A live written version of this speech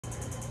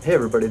Hey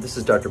everybody, this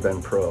is Dr.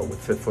 Ben Pearl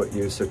with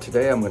FitFootU. So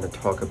today I'm going to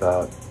talk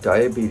about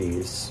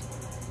diabetes,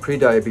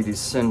 prediabetes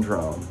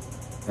syndrome,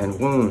 and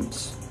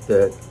wounds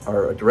that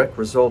are a direct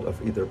result of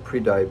either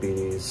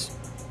prediabetes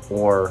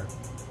or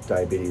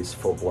diabetes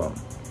full-blown.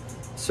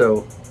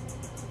 So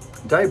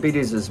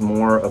diabetes is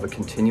more of a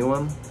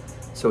continuum.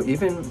 So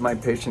even my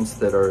patients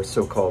that are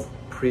so-called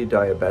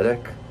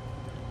pre-diabetic,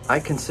 I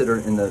consider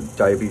in the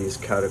diabetes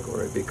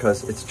category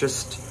because it's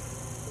just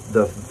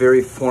the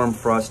very form,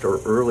 frost,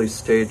 or early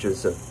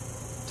stages of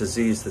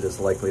disease that is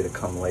likely to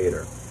come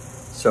later.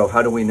 So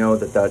how do we know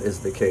that that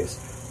is the case?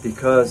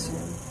 Because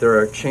there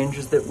are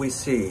changes that we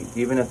see,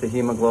 even if the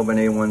hemoglobin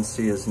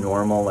A1C is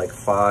normal, like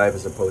 5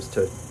 as opposed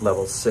to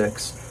level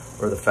 6,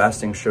 or the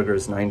fasting sugar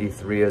is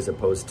 93 as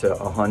opposed to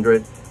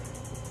 100,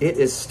 it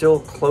is still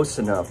close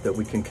enough that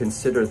we can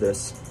consider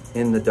this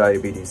in the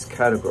diabetes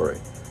category.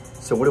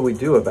 So what do we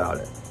do about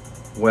it?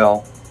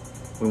 Well,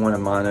 we want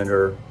to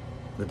monitor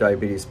the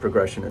diabetes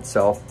progression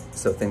itself.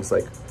 So things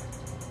like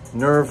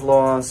nerve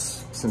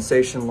loss,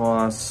 sensation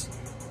loss,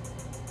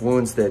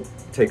 wounds that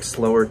take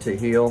slower to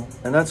heal.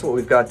 And that's what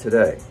we've got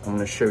today. I'm going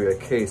to show you a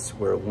case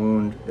where a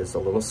wound is a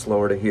little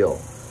slower to heal.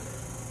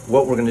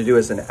 What we're going to do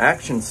as an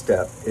action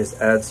step is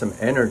add some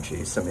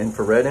energy, some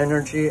infrared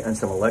energy and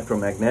some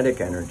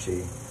electromagnetic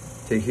energy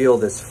to heal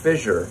this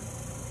fissure.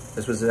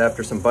 This was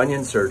after some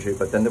bunion surgery,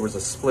 but then there was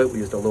a split. We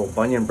used a little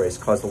bunion brace,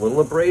 caused a little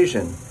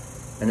abrasion,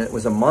 and it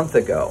was a month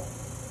ago.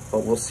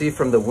 But we'll see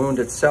from the wound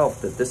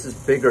itself that this is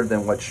bigger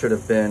than what should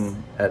have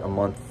been at a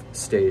month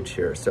stage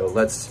here. So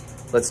let's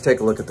take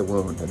a look at the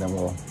wound, and then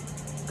we'll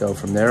go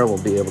from there.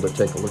 We'll be able to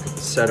take a look at the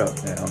setup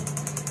now.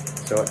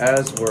 So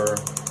as we're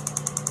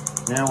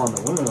now on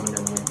the wound,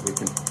 and we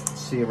can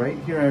see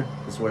right here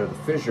is where the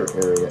fissure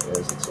area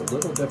is. It's a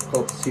little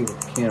difficult to see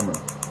with the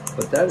camera,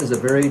 but that is a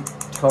very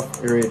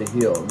tough area to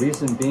heal.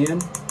 Reason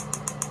being,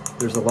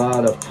 there's a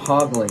lot of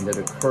toggling that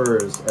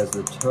occurs as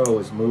the toe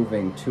is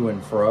moving to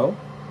and fro.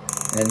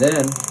 And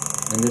then,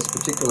 in this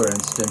particular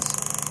instance,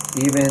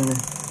 even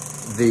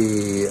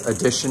the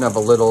addition of a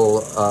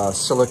little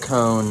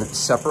silicone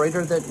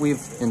separator that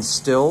we've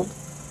instilled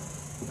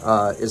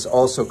is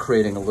also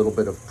creating a little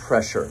bit of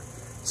pressure.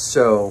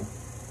 So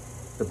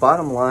the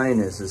bottom line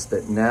is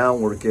that now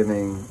we're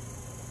giving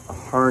a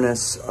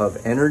harness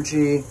of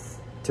energy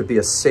to be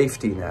a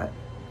safety net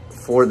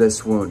for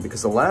this wound,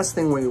 because the last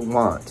thing we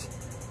want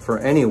for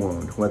any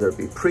wound, whether it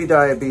be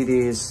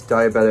pre-diabetes,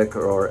 diabetic,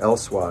 or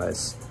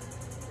elsewise,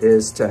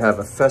 is to have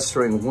a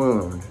festering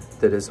wound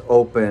that is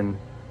open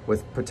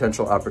with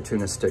potential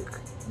opportunistic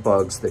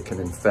bugs that can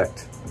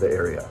infect the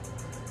area.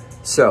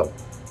 So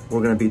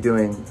we're going to be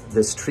doing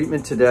this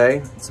treatment today.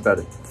 It's about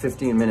a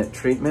 15-minute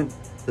treatment.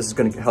 This is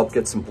going to help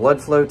get some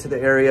blood flow to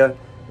the area.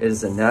 It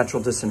is a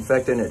natural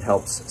disinfectant. It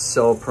helps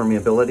cell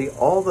permeability.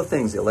 All the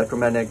things, the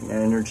electromagnetic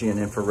energy and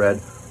infrared,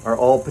 are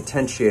all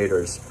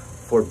potentiators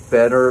for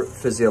better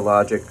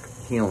physiologic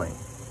healing.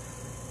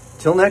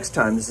 Till next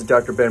time, this is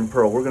Dr. Ben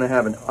Pearl. We're going to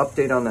have an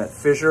update on that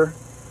fissure,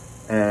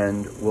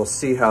 and we'll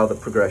see how the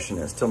progression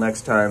is. Till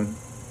next time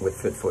with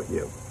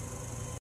FitFootU.